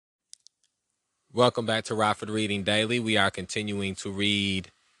Welcome back to Rockford Reading Daily. We are continuing to read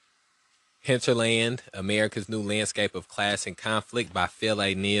Hinterland, America's New Landscape of Class and Conflict by Phil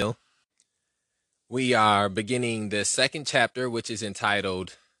A. Neal. We are beginning the second chapter, which is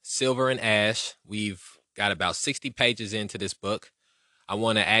entitled Silver and Ash. We've got about 60 pages into this book. I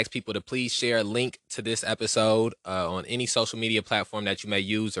want to ask people to please share a link to this episode on any social media platform that you may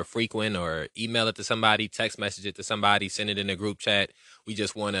use or frequent, or email it to somebody, text message it to somebody, send it in a group chat. We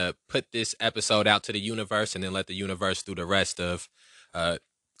just want to put this episode out to the universe and then let the universe do the rest of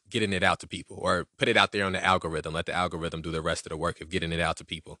getting it out to people, or put it out there on the algorithm. Let the algorithm do the rest of the work of getting it out to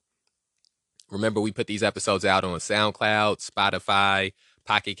people. Remember, we put these episodes out on SoundCloud, Spotify,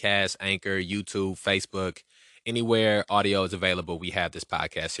 Pocket Cast, Anchor, YouTube, Facebook. Anywhere audio is available, we have this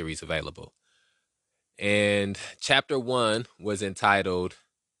podcast series available. And chapter 1 was entitled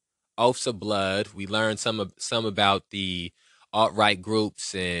Oaths of Blood. We learned some about the alt-right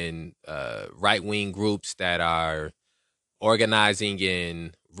groups and right-wing groups that are organizing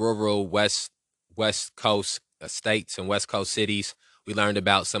in rural West Coast states and West Coast cities. We learned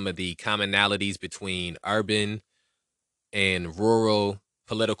about some of the commonalities between urban and rural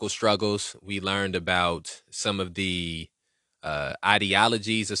political struggles. We learned about some of the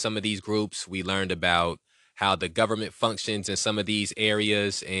ideologies of some of these groups. We learned about how the government functions in some of these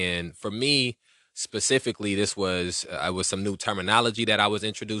areas. And for me, specifically, this was some new terminology that I was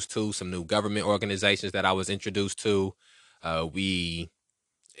introduced to, some new government organizations that I was introduced to. And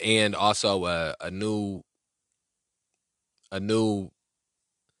also a new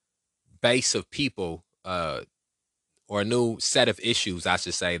base of people, or a new set of issues, I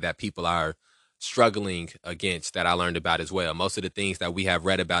should say, that people are struggling against, that I learned about as well. Most of the things that we have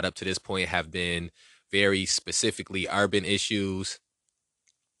read about up to this point have been very specifically urban issues.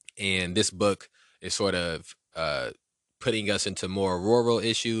 And this book is sort of putting us into more rural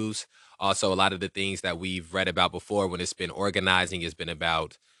issues. Also, a lot of the things that we've read about before when it's been organizing has been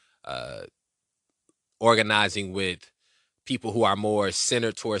about organizing with people who are more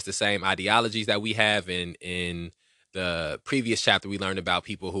centered towards the same ideologies that we have. And in the previous chapter, we learned about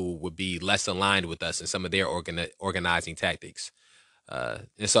people who would be less aligned with us and some of their organizing tactics. And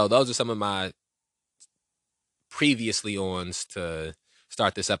so those are some of my previously ons to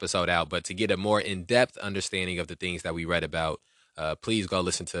start this episode out. But to get a more in-depth understanding of the things that we read about, please go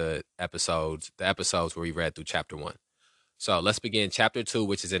listen to the episodes where we read through chapter 1. So let's begin chapter 2,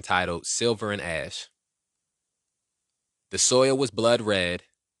 which is entitled Silver and Ash. The soil was blood red,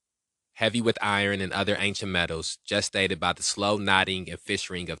 heavy with iron and other ancient metals, gestated by the slow knotting and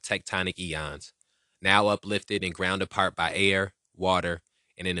fissuring of tectonic eons, now uplifted and ground apart by air, water,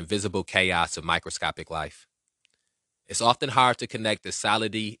 and an invisible chaos of microscopic life. It's often hard to connect the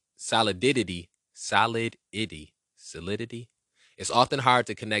solidity. It's often hard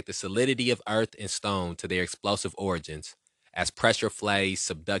to connect the solidity of earth and stone to their explosive origins, as pressure flays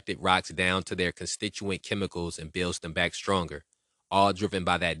subducted rocks down to their constituent chemicals and builds them back stronger, all driven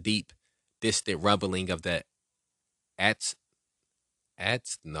by that deep, distant rumbling of the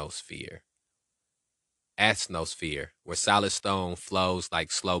atmosphere, where solid stone flows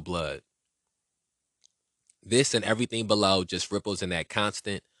like slow blood. This and everything below just ripples in that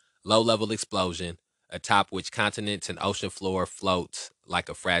constant, low-level explosion, atop which continents and ocean floor floats like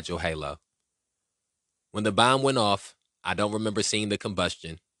a fragile halo. When the bomb went off, I don't remember seeing the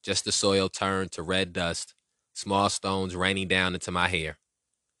combustion, just the soil turned to red dust, small stones raining down into my hair.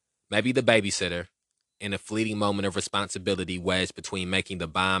 Maybe the babysitter, in a fleeting moment of responsibility wedged between making the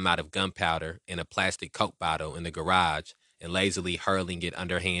bomb out of gunpowder in a plastic Coke bottle in the garage and lazily hurling it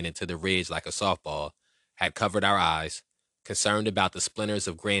underhand into the ridge like a softball, had covered our eyes, concerned about the splinters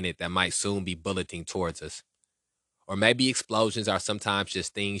of granite that might soon be bulleting towards us. Or maybe explosions are sometimes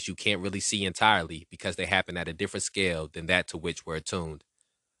just things you can't really see entirely because they happen at a different scale than that to which we're attuned,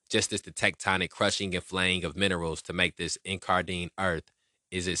 just as the tectonic crushing and flaying of minerals to make this incarnate earth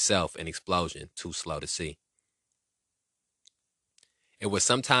is itself an explosion too slow to see. It was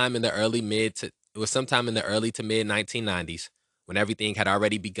sometime in the early to mid 1990s when everything had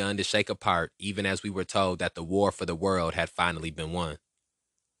already begun to shake apart, even as we were told that the war for the world had finally been won.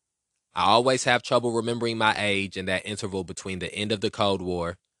 I always have trouble remembering my age in that interval between the end of the Cold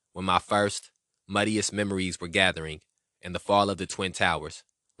War, when my first, muddiest memories were gathering, and the fall of the Twin Towers,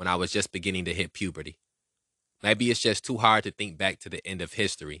 when I was just beginning to hit puberty. Maybe it's just too hard to think back to the end of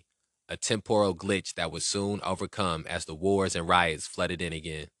history, a temporal glitch that was soon overcome as the wars and riots flooded in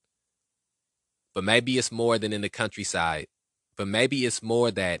again. But maybe it's more that in the countryside there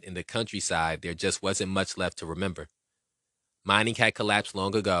just wasn't much left to remember. Mining had collapsed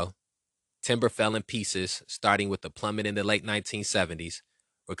long ago. Timber fell in pieces, starting with the plummet in the late 1970s,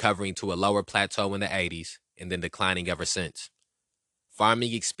 recovering to a lower plateau in the 80s and then declining ever since.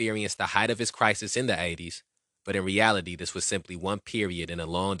 Farming experienced the height of its crisis in the 80s, but in reality, this was simply one period in a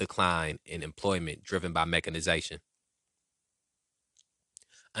long decline in employment driven by mechanization.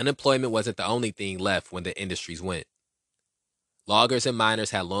 Unemployment wasn't the only thing left when the industries went. Loggers and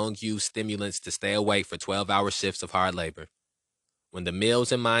miners had long used stimulants to stay awake for 12-hour shifts of hard labor. When the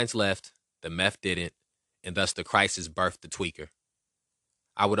mills and mines left, the meth didn't, and thus the crisis birthed the tweaker.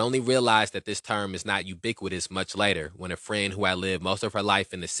 I would only realize that this term is not ubiquitous much later when a friend who had lived most of her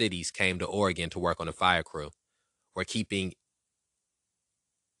life in the cities came to Oregon to work on a fire crew, where keeping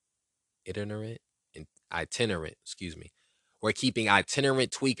itinerant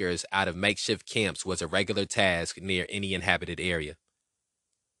tweakers out of makeshift camps was a regular task near any inhabited area.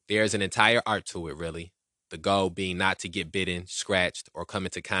 There's an entire art to it, really, the goal being not to get bitten, scratched, or come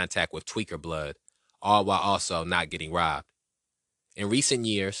into contact with tweaker blood, all while also not getting robbed. In recent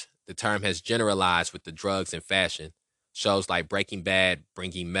years, the term has generalized with the drugs in fashion, shows like Breaking Bad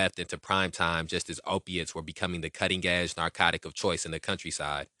bringing meth into prime time just as opiates were becoming the cutting-edge narcotic of choice in the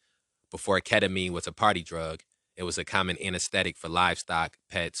countryside. Before ketamine was a party drug, it was a common anesthetic for livestock,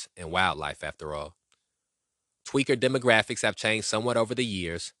 pets, and wildlife after all. Tweaker demographics have changed somewhat over the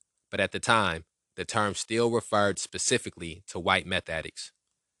years, but at the time, the term still referred specifically to white meth addicts.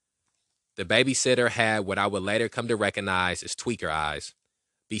 The babysitter had what I would later come to recognize as tweaker eyes,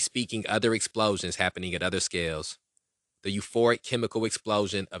 bespeaking other explosions happening at other scales. The euphoric chemical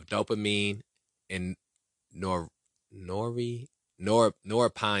explosion of dopamine and norepinephrine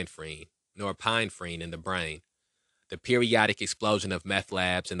in the brain. The periodic explosion of meth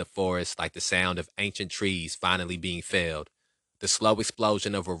labs in the forest, like the sound of ancient trees finally being felled. The slow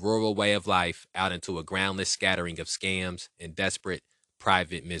explosion of a rural way of life out into a groundless scattering of scams and desperate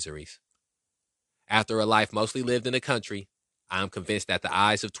private miseries. After a life mostly lived in the country, I am convinced that the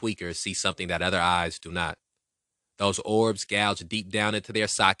eyes of tweakers see something that other eyes do not. Those orbs gouge deep down into their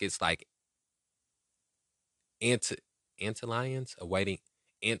sockets like antlions awaiting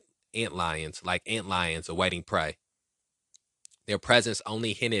prey. Their presence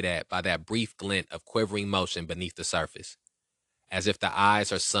only hinted at by that brief glint of quivering motion beneath the surface, as if the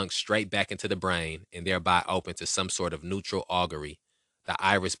eyes are sunk straight back into the brain and thereby open to some sort of neutral augury, the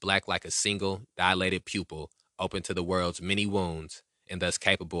iris black like a single, dilated pupil open to the world's many wounds and thus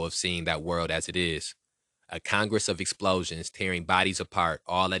capable of seeing that world as it is, a congress of explosions tearing bodies apart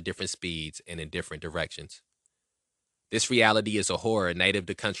all at different speeds and in different directions. This reality is a horror native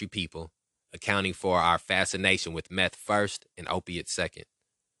to country people, accounting for our fascination with meth first and opiates second.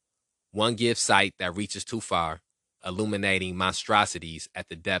 One gives sight that reaches too far, illuminating monstrosities at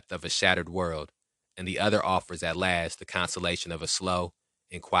the depth of a shattered world, and the other offers at last the consolation of a slow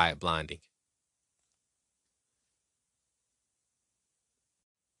and quiet blinding.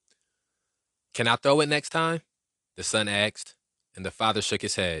 Can I throw it next time? The son asked, and the father shook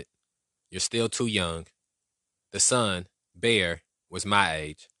his head. You're still too young. The son, Bear, was my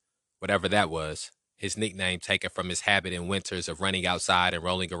age, whatever that was, his nickname taken from his habit in winters of running outside and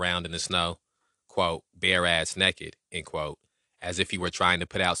rolling around in the snow, quote, bare ass naked, end quote, as if he were trying to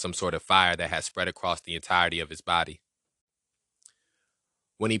put out some sort of fire that had spread across the entirety of his body.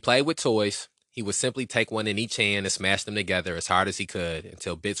 When he played with toys, he would simply take one in each hand and smash them together as hard as he could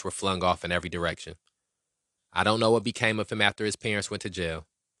until bits were flung off in every direction. I don't know what became of him after his parents went to jail.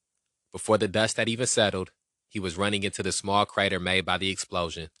 Before the dust had even settled, he was running into the small crater made by the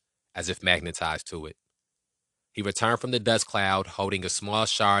explosion, as if magnetized to it. He returned from the dust cloud holding a small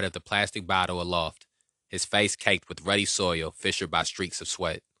shard of the plastic bottle aloft, his face caked with ruddy soil fissured by streaks of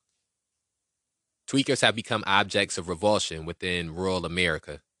sweat. Tweakers have become objects of revulsion within rural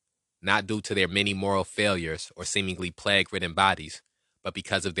America, not due to their many moral failures or seemingly plague-ridden bodies, but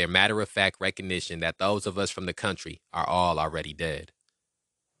because of their matter-of-fact recognition that those of us from the country are all already dead.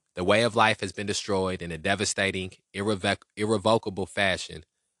 The way of life has been destroyed in a devastating, irrevocable fashion,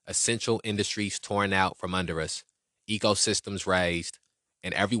 essential industries torn out from under us, ecosystems razed,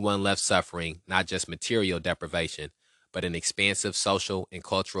 and everyone left suffering not just material deprivation, but an expansive social and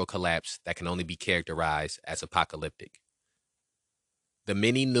cultural collapse that can only be characterized as apocalyptic. The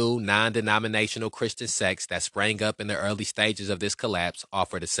many new non-denominational Christian sects that sprang up in the early stages of this collapse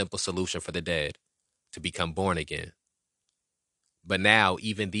offered a simple solution for the dead: to become born again. But now,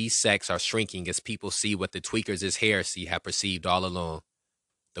 even these sects are shrinking as people see what the tweakers as heresy have perceived all along.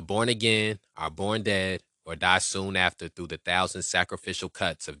 The born again are born dead or die soon after through the thousand sacrificial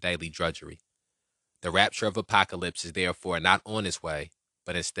cuts of daily drudgery. The rapture of apocalypse is therefore not on its way,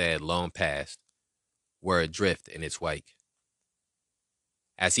 but instead long past. We're adrift in its wake.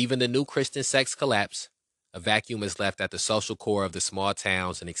 As even the new Christian sects collapse, A vacuum is left at the social core of the small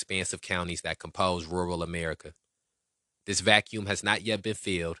towns and expansive counties that compose rural America. This vacuum has not yet been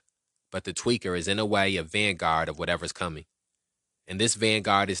filled, but the tweaker is in a way a vanguard of whatever's coming. And this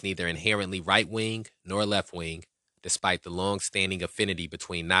vanguard is neither inherently right wing nor left wing, despite the long standing affinity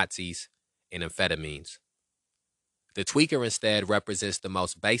between Nazis and amphetamines. The tweaker instead represents the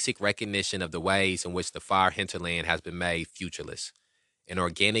most basic recognition of the ways in which the far hinterland has been made futureless, an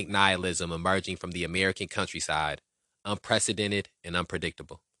organic nihilism emerging from the American countryside, unprecedented and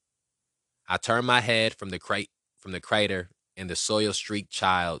unpredictable. I turn my head from the crater and the soil-streaked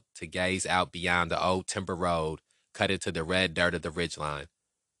child to gaze out beyond the old timber road cut into the red dirt of the ridgeline,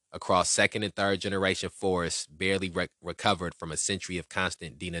 across second and third generation forests barely recovered from a century of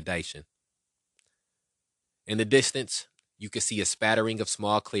constant denudation. In the distance, you could see a spattering of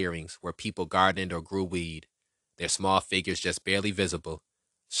small clearings where people gardened or grew weed, their small figures just barely visible,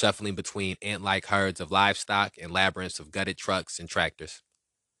 shuffling between ant-like herds of livestock and labyrinths of gutted trucks and tractors.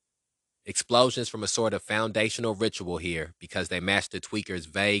 Explosions from a sort of foundational ritual here because they match the tweaker's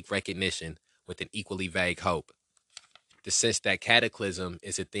vague recognition with an equally vague hope. The sense that cataclysm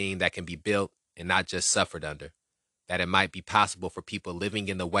is a thing that can be built and not just suffered under, that it might be possible for people living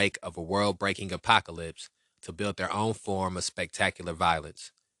in the wake of a world-breaking apocalypse to build their own form of spectacular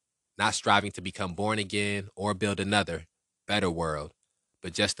violence, not striving to become born again or build another, better world,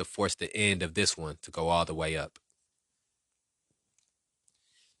 but just to force the end of this one to go all the way up.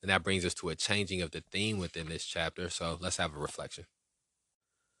 And that brings us to a changing of the theme within this chapter, so let's have a reflection.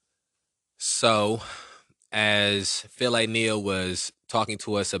 So, as Phil A. Neal was talking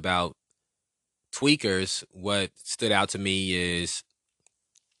to us about tweakers, what stood out to me is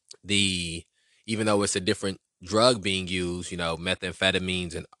even though it's a different drug being used,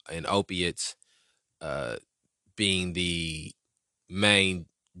 methamphetamines and opiates being the main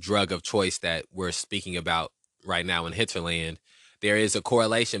drug of choice that we're speaking about right now in Hinterland, there is a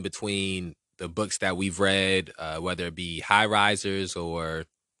correlation between the books that we've read, whether it be High Risers or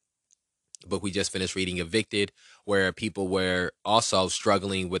the book we just finished reading, Evicted, where people were also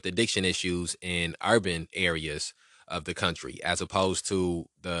struggling with addiction issues in urban areas of the country, as opposed to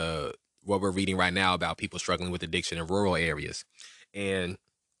what we're reading right now about people struggling with addiction in rural areas. And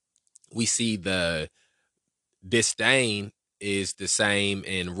we see the disdain is the same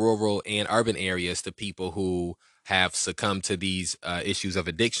in rural and urban areas to people who have succumbed to these issues of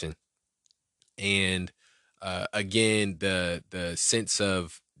addiction. And again, the sense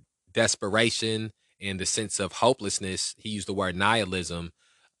of desperation and the sense of hopelessness, he used the word nihilism,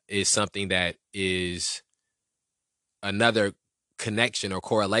 is something that is another connection or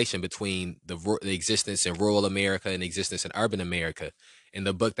correlation between the existence in rural America and existence in urban America. In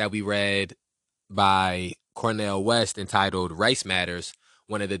the book that we read by Cornel West entitled Race Matters,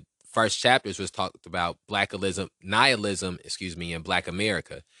 one of the first chapters was talked about nihilism, in Black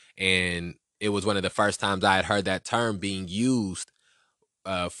America. And it was one of the first times I had heard that term being used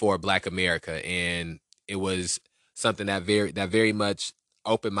for Black America, and it was something that very much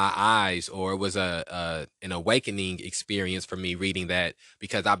opened my eyes, or it was an awakening experience for me reading that,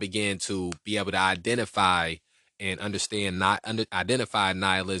 because I began to be able to identify and understand identify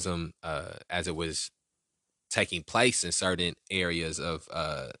nihilism as it was taking place in certain areas of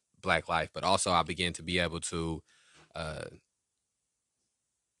Black life, but also I began to be able to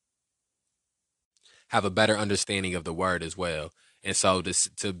have a better understanding of the word as well. And so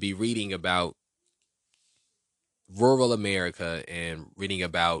to be reading about rural America and reading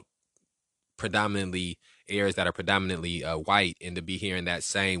about predominantly areas that are predominantly white, and to be hearing that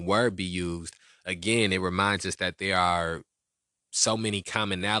same word be used again, it reminds us that there are so many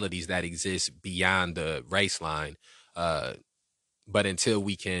commonalities that exist beyond the race line. But until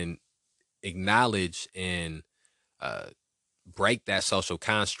we can acknowledge and break that social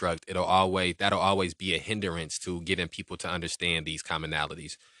construct, that'll always be a hindrance to getting people to understand these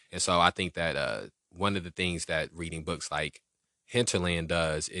commonalities. And so I think that one of the things that reading books like Hinterland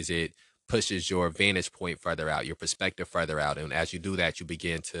does is it pushes your vantage point further out, your perspective further out. And as you do that, you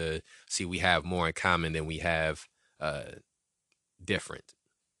begin to see we have more in common than we have different.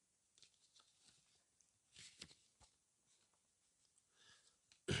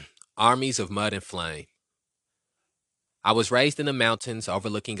 Armies of Mud and Flame. I was raised in the mountains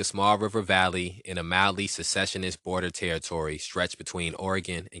overlooking a small river valley in a mildly secessionist border territory stretched between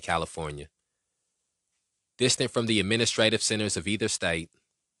Oregon and California. Distant from the administrative centers of either state,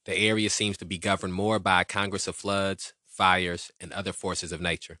 the area seems to be governed more by a congress of floods, fires, and other forces of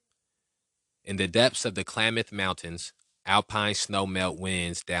nature. In the depths of the Klamath Mountains, alpine snow melt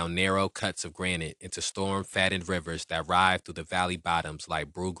winds down narrow cuts of granite into storm-fattened rivers that writhe through the valley bottoms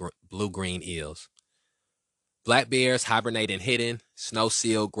like blue-green eels. Black bears hibernate in hidden,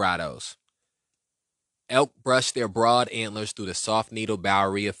 snow-sealed grottos. Elk brush their broad antlers through the soft needle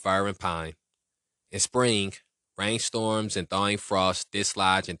bowery of fir and pine. In spring, rainstorms and thawing frosts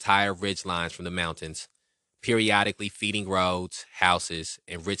dislodge entire ridge lines from the mountains, periodically feeding roads, houses,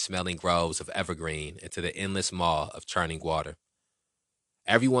 and rich-smelling groves of evergreen into the endless maw of churning water.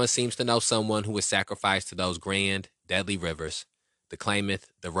 Everyone seems to know someone who was sacrificed to those grand, deadly rivers, the Klamath,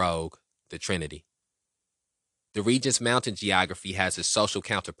 the Rogue, the Trinity. The region's mountain geography has its social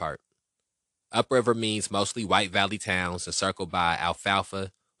counterpart. Upriver means mostly White Valley towns encircled by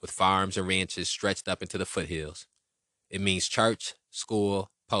alfalfa, with farms and ranches stretched up into the foothills. It means church, school,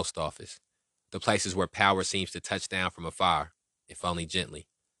 post office, the places where power seems to touch down from afar, if only gently.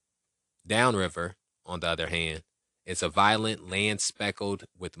 Downriver, on the other hand, is a violent land speckled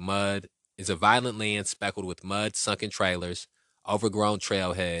with mud, sunken trailers, overgrown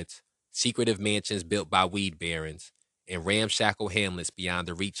trailheads, secretive mansions built by weed barons, and ramshackle hamlets beyond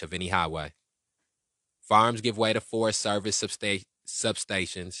the reach of any highway. Farms give way to Forest Service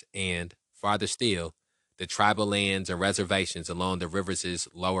substations and, farther still, the tribal lands and reservations along the river's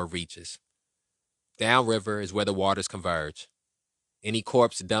lower reaches. Downriver is where the waters converge. Any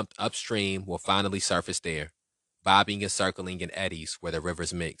corpse dumped upstream will finally surface there, bobbing and circling in eddies where the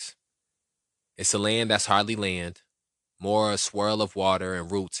rivers mix. It's a land that's hardly land, more a swirl of water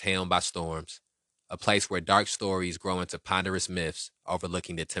and roots helmed by storms, a place where dark stories grow into ponderous myths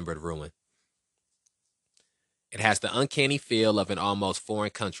overlooking the timbered ruin. It has the uncanny feel of an almost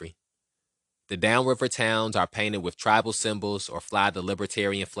foreign country. The downriver towns are painted with tribal symbols or fly the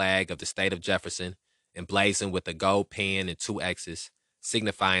libertarian flag of the state of Jefferson, emblazoned with a gold pan and two X's,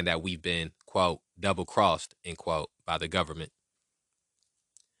 signifying that we've been, quote, double-crossed, end quote, by the government.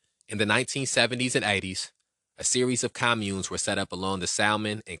 In the 1970s and 80s, a series of communes were set up along the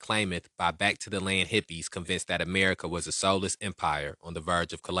Salmon and Klamath by back-to-the-land hippies convinced that America was a soulless empire on the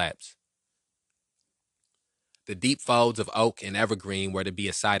verge of collapse. The deep folds of oak and evergreen were to be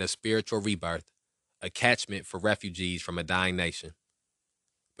a site of spiritual rebirth, a catchment for refugees from a dying nation.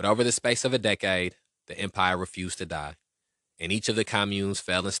 But over the space of a decade, the empire refused to die, and each of the communes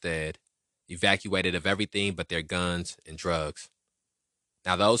fell instead, evacuated of everything but their guns and drugs.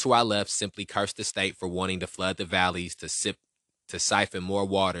 Now those who are left simply curse the state for wanting to flood the valleys to siphon more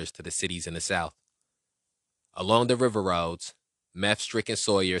waters to the cities in the south. Along the river roads, meth-stricken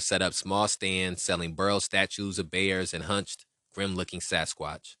sawyers set up small stands selling burled statues of bears and hunched, grim-looking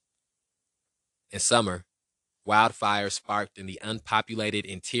Sasquatch. In summer, wildfires sparked in the unpopulated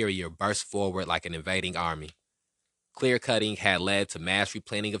interior burst forward like an invading army. Clear-cutting had led to mass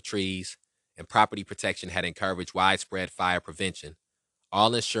replanting of trees, and property protection had encouraged widespread fire prevention,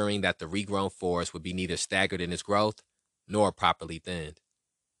 all ensuring that the regrown forest would be neither staggered in its growth nor properly thinned.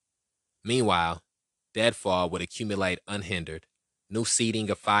 Meanwhile, deadfall would accumulate unhindered. New seeding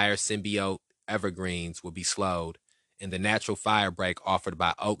of fire symbiote evergreens would be slowed, and the natural fire break offered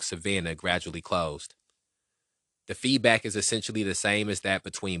by oak savanna gradually closed. The feedback is essentially the same as that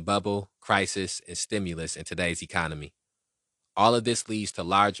between bubble, crisis, and stimulus in today's economy. All of this leads to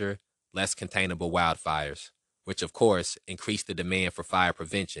larger, less containable wildfires, which of course increase the demand for fire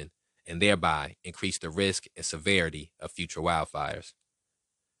prevention and thereby increase the risk and severity of future wildfires.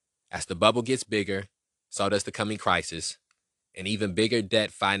 As the bubble gets bigger, so does the coming crisis. An even bigger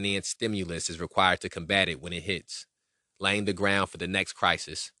debt finance stimulus is required to combat it when it hits, laying the ground for the next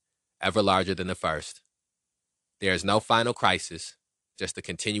crisis, ever larger than the first. There is no final crisis, just the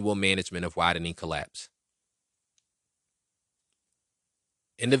continual management of widening collapse.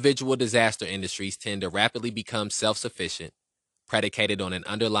 Individual disaster industries tend to rapidly become self-sufficient, predicated on an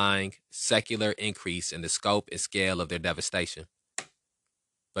underlying secular increase in the scope and scale of their devastation.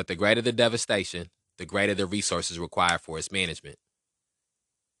 But the greater the devastation, the greater the resources required for its management.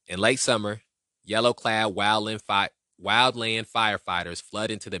 In late summer, yellow-clad wildland firefighters flood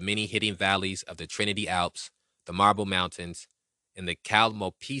into the many hidden valleys of the Trinity Alps, the Marble Mountains, and the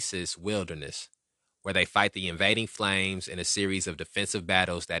Calmopesis Wilderness, where they fight the invading flames in a series of defensive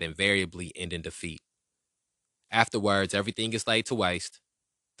battles that invariably end in defeat. Afterwards, everything is laid to waste,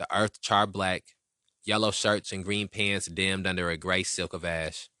 the earth charred black, yellow shirts and green pants dimmed under a gray silk of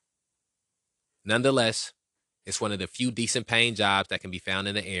ash. Nonetheless, it's one of the few decent-paying jobs that can be found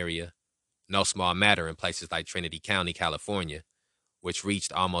in the area, no small matter in places like Trinity County, California, which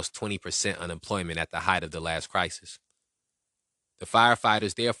reached almost 20% unemployment at the height of the last crisis. The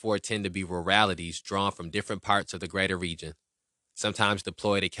firefighters therefore tend to be ruralities drawn from different parts of the greater region, sometimes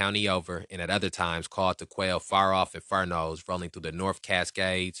deployed a county over and at other times called to quell far-off infernos rolling through the North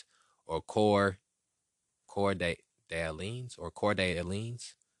Cascades or Coeur d'Alene.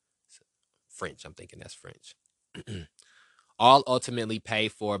 French, I'm thinking that's French. All ultimately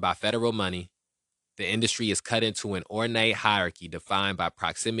paid for by federal money, the industry is cut into an ornate hierarchy defined by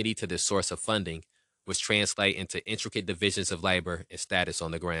proximity to the source of funding, which translate into intricate divisions of labor and status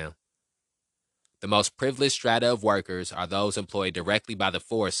on the ground. The most privileged strata of workers are those employed directly by the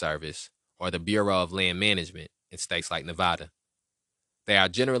Forest Service or the Bureau of Land Management in states like Nevada. They are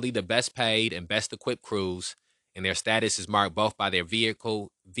generally the best paid and best equipped crews, and their status is marked both by their vehicles'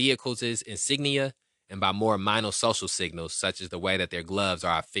 insignia and by more minor social signals, such as the way that their gloves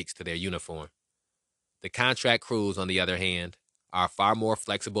are affixed to their uniform. The contract crews, on the other hand, are a far more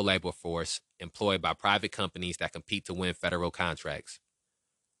flexible labor force employed by private companies that compete to win federal contracts.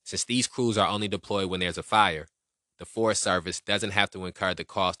 Since these crews are only deployed when there's a fire, the Forest Service doesn't have to incur the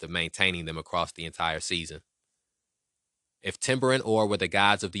cost of maintaining them across the entire season. If timber and ore were the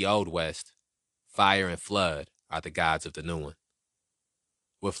gods of the Old West, fire and flood are the gods of the New One.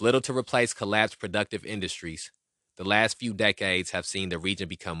 With little to replace collapsed productive industries, the last few decades have seen the region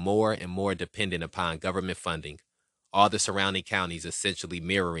become more and more dependent upon government funding, all the surrounding counties essentially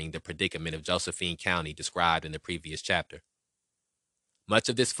mirroring the predicament of Josephine County described in the previous chapter. Much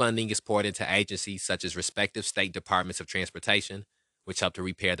of this funding is poured into agencies such as respective state departments of transportation, which help to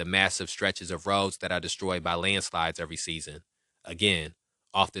repair the massive stretches of roads that are destroyed by landslides every season, again,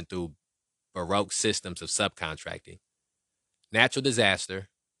 often through baroque systems of subcontracting. Natural disaster,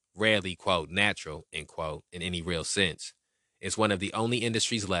 rarely, quote, natural, end quote, in any real sense, is one of the only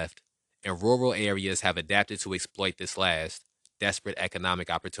industries left, and rural areas have adapted to exploit this last, desperate economic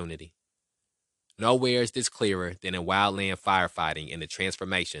opportunity. Nowhere is this clearer than in wildland firefighting and the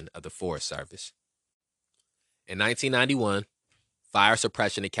transformation of the Forest Service. In 1991, fire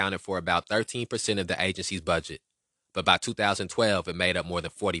suppression accounted for about 13% of the agency's budget, but by 2012 it made up more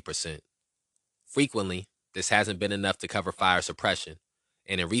than 40%. Frequently, this hasn't been enough to cover fire suppression,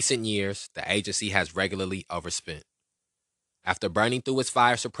 and in recent years, the agency has regularly overspent. After burning through its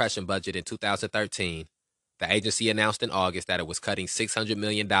fire suppression budget in 2013, the agency announced in August that it was cutting $600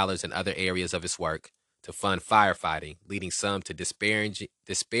 million in other areas of its work to fund firefighting, leading some to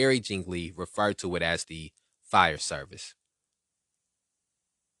disparagingly refer to it as the Fire Service.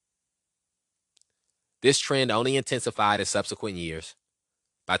 This trend only intensified in subsequent years.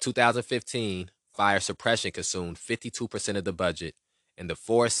 By 2015, fire suppression consumed 52% of the budget, and the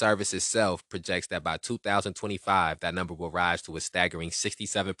Forest Service itself projects that by 2025, that number will rise to a staggering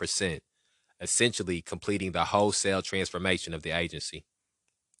 67%, essentially completing the wholesale transformation of the agency.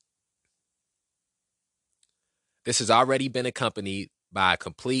 This has already been accompanied by a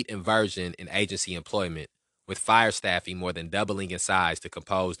complete inversion in agency employment, with fire staffing more than doubling in size to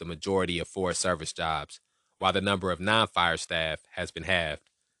compose the majority of Forest Service jobs, while the number of non-fire staff has been halved.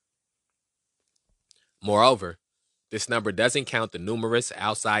 Moreover, this number doesn't count the numerous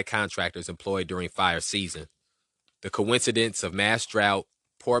outside contractors employed during fire season. The coincidence of mass drought,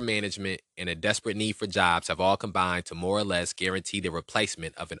 poor management, and a desperate need for jobs have all combined to more or less guarantee the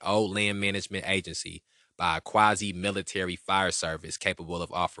replacement of an old land management agency by a quasi-military fire service capable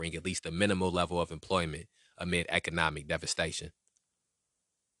of offering at least a minimal level of employment amid economic devastation.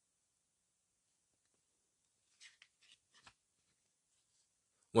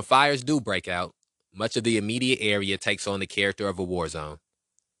 When fires do break out, much of the immediate area takes on the character of a war zone.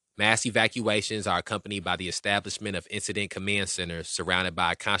 Mass evacuations are accompanied by the establishment of incident command centers surrounded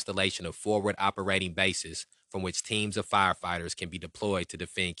by a constellation of forward operating bases from which teams of firefighters can be deployed to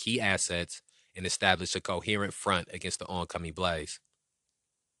defend key assets and establish a coherent front against the oncoming blaze.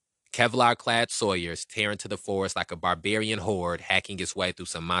 Kevlar-clad Sawyers tear into the forest like a barbarian horde hacking its way through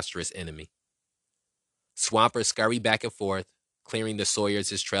some monstrous enemy. Swampers scurry back and forth, clearing the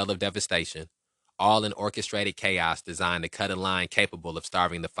Sawyers' trail of devastation, all in orchestrated chaos designed to cut a line capable of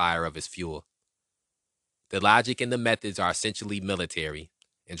starving the fire of its fuel. The logic and the methods are essentially military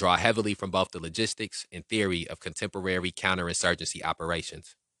and draw heavily from both the logistics and theory of contemporary counterinsurgency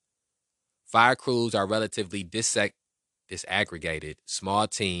operations. Fire crews are relatively disaggregated, small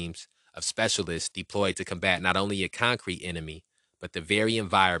teams of specialists deployed to combat not only a concrete enemy, but the very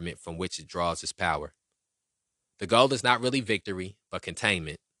environment from which it draws its power. The goal is not really victory, but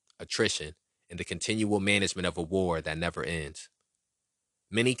containment, attrition, and the continual management of a war that never ends.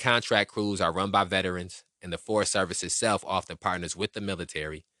 Many contract crews are run by veterans, and the Forest Service itself often partners with the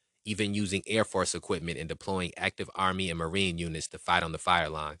military, even using Air Force equipment and deploying active Army and Marine units to fight on the fire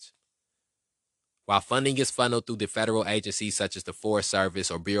lines. While funding is funneled through the federal agencies such as the Forest Service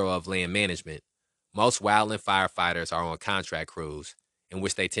or Bureau of Land Management, most wildland firefighters are on contract crews, in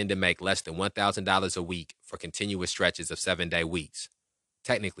which they tend to make less than $1,000 a week for continuous stretches of 7-day weeks.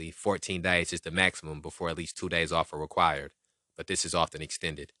 Technically, 14 days is the maximum before at least 2 days off are required, but this is often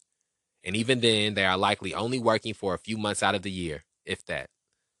extended. And even then, they are likely only working for a few months out of the year, if that.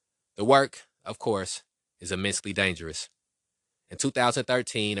 The work, of course, is immensely dangerous. In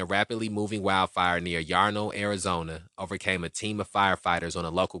 2013, a rapidly moving wildfire near Yarnell, Arizona, overcame a team of firefighters on a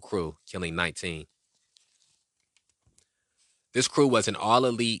local crew, killing 19. This crew was an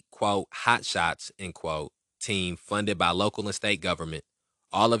all-elite, quote, hotshots, end quote, team funded by local and state government,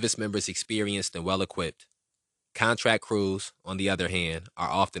 all of its members experienced and well-equipped. Contract crews, on the other hand, are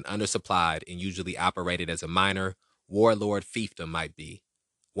often undersupplied and usually operated as a minor, warlord fiefdom might be,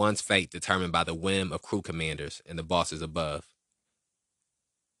 one's fate determined by the whim of crew commanders and the bosses above.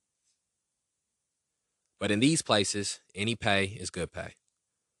 But in these places, any pay is good pay.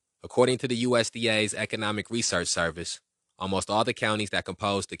 According to the USDA's Economic Research Service, almost all the counties that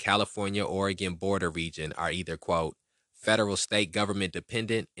compose the California-Oregon border region are either, quote, federal state government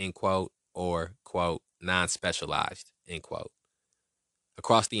dependent, end quote, or, quote, non-specialized, end quote.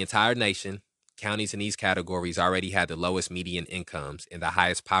 Across the entire nation, counties in these categories already had the lowest median incomes and the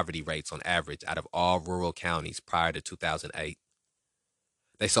highest poverty rates on average out of all rural counties prior to 2008.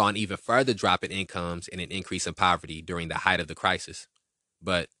 They saw an even further drop in incomes and an increase in poverty during the height of the crisis.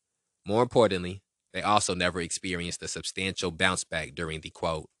 But more importantly, they also never experienced a substantial bounce back during the,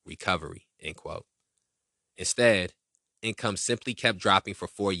 quote, recovery, end quote. Instead, income simply kept dropping for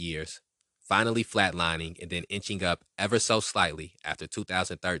 4 years, finally flatlining and then inching up ever so slightly after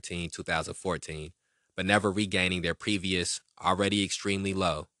 2013, 2014, but never regaining their previous, already extremely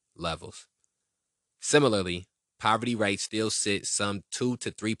low levels. Similarly, poverty rates still sit some 2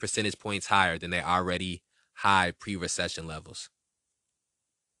 to 3 percentage points higher than their already high pre-recession levels.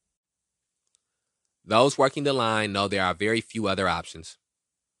 Those working the line know there are very few other options.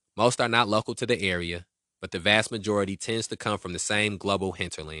 Most are not local to the area, but the vast majority tends to come from the same global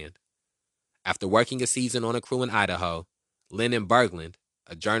hinterland. After working a season on a crew in Idaho, Lennon Berglund,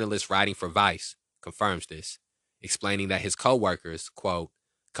 a journalist writing for Vice, confirms this, explaining that his co-workers, quote,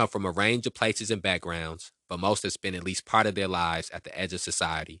 come from a range of places and backgrounds, but most have spent at least part of their lives at the edge of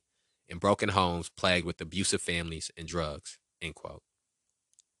society, in broken homes plagued with abusive families and drugs, end quote.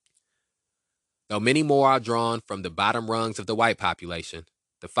 Though many more are drawn from the bottom rungs of the white population,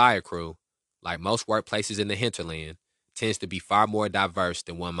 the fire crew, like most workplaces in the hinterland, tends to be far more diverse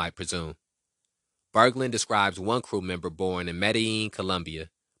than one might presume. Berglund describes one crew member born in Medellin, Colombia,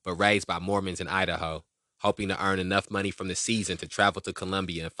 but raised by Mormons in Idaho, hoping to earn enough money from the season to travel to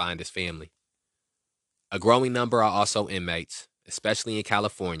Colombia and find his family. A growing number are also inmates, especially in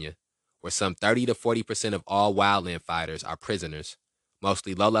California, where some 30 to 40% of all wildland fighters are prisoners,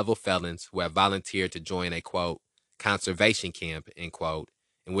 mostly low-level felons who have volunteered to join a, quote, conservation camp, end quote,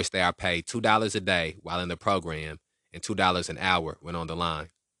 in which they are paid $2 a day while in the program and $2 an hour when on the line.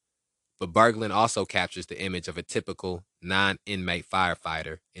 But Berglund also captures the image of a typical non-inmate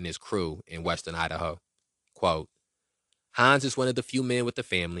firefighter and his crew in western Idaho. Quote, Hans is one of the few men with a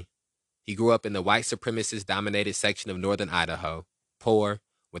family. He grew up in the white supremacist-dominated section of northern Idaho, poor,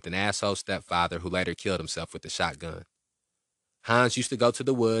 with an asshole stepfather who later killed himself with a shotgun. Hans used to go to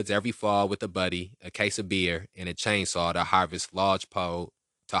the woods every fall with a buddy, a case of beer, and a chainsaw to harvest lodgepole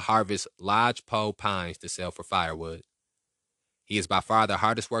pines to sell for firewood. He is by far the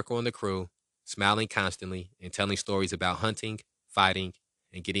hardest worker on the crew, smiling constantly and telling stories about hunting, fighting,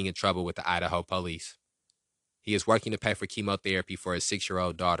 and getting in trouble with the Idaho police. He is working to pay for chemotherapy for his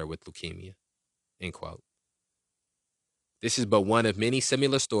 6-year-old daughter with leukemia. End quote. This is but one of many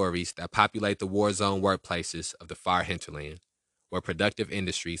similar stories that populate the war zone workplaces of the far hinterland, where productive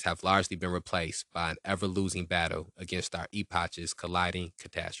industries have largely been replaced by an ever-losing battle against our epoch's colliding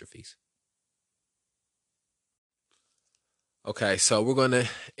catastrophes. Okay, so we're going to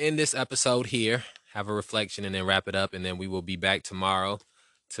end this episode here, have a reflection, and then wrap it up, and then we will be back tomorrow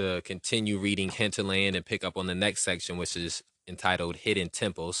to continue reading Hinterland and pick up on the next section, which is entitled Hidden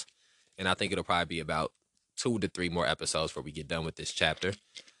Temples. And I think it'll probably be about 2 to 3 more episodes before we get done with this chapter.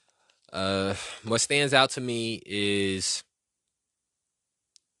 What stands out to me is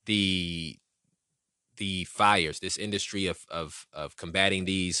the fires, this industry of combating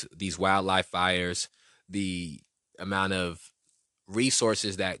these wildlife fires, the amount of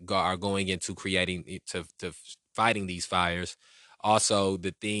resources that are going into creating to fighting these fires. Also,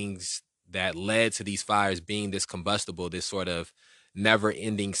 the things that led to these fires being this combustible, this sort of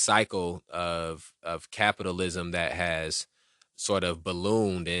never-ending cycle of capitalism that has sort of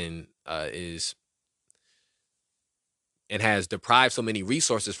ballooned and has deprived so many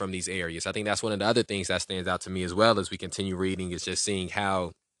resources from these areas. I think that's one of the other things that stands out to me as well as we continue reading, is just seeing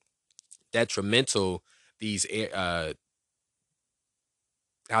how detrimental these how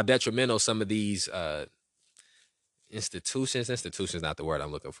detrimental some of these institutions not the word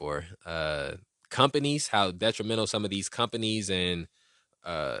I'm looking for. Companies, how detrimental some of these companies and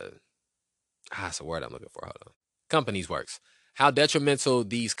that's a word I'm looking for. Hold on. Companies works. How detrimental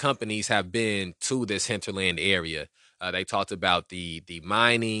these companies have been to this hinterland area. They talked about the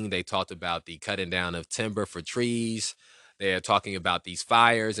mining. They talked about the cutting down of timber for trees. They're talking about these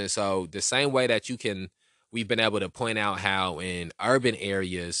fires, and so the same way that we've been able to point out how in urban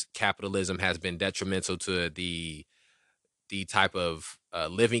areas capitalism has been detrimental to the type of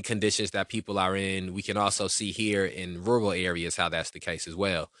living conditions that people are in. We can also see here in rural areas how that's the case as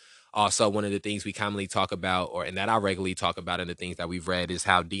well. Also, one of the things we commonly talk about, and that I regularly talk about in the things that we've read, is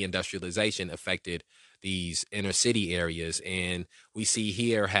how deindustrialization affected these inner city areas. And we see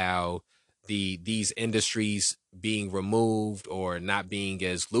here how these industries being removed or not being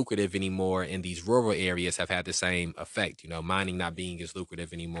as lucrative anymore in these rural areas have had the same effect. You know, mining not being as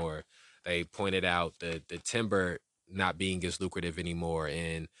lucrative anymore. They pointed out the timber not being as lucrative anymore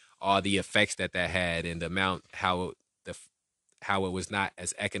and all the effects that had and the amount how it was not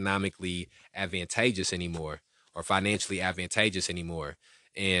as economically advantageous anymore or financially advantageous anymore.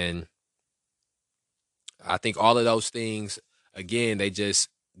 And I think all of those things, again, they just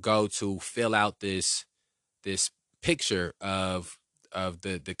go to fill out this picture of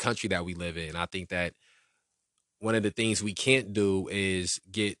the country that we live in. I think that one of the things we can't do is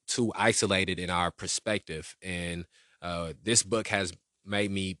get too isolated in our perspective. And this book has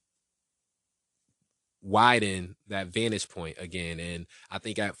made me widen that vantage point again. And I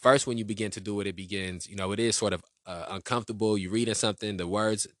think at first when you begin to do it, it begins, it is sort of uncomfortable. You're reading something, the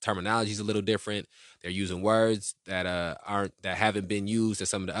words, terminology is a little different. They're using words that that haven't been used as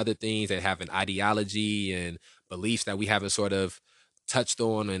some of the other things that have an ideology and beliefs that we haven't sort of touched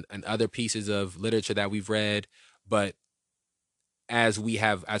on and other pieces of literature that we've read. But as we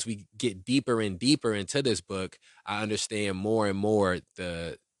get deeper and deeper into this book, I understand more and more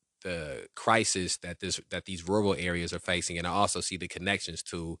the crisis that these rural areas are facing, and I also see the connections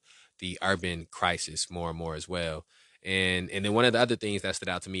to the urban crisis more and more as well. And then one of the other things that stood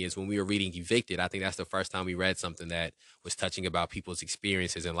out to me is when we were reading Evicted. I think that's the first time we read something that was touching about people's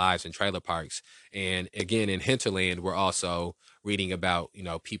experiences and lives in trailer parks. And again, in Hinterland, we're also reading about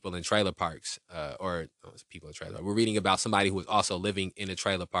people in trailer parks, people in trailer. We're reading about somebody who was also living in a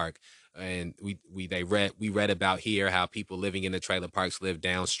trailer park, and we read about here how people living in the trailer parks live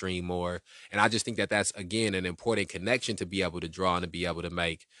downstream more. And I just think that that's again an important connection to be able to draw and to be able to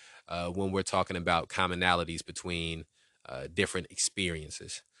make when we're talking about commonalities between different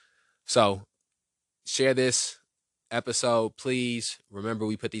experiences. So share this episode, please. Remember,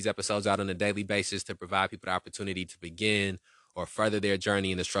 we put these episodes out on a daily basis to provide people the opportunity to begin or further their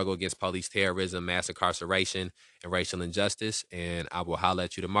journey in the struggle against police terrorism, mass incarceration, and racial injustice. And I will holler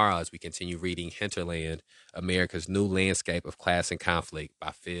at you tomorrow as we continue reading Hinterland, America's New Landscape of Class and Conflict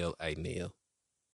by Phil A. Neal.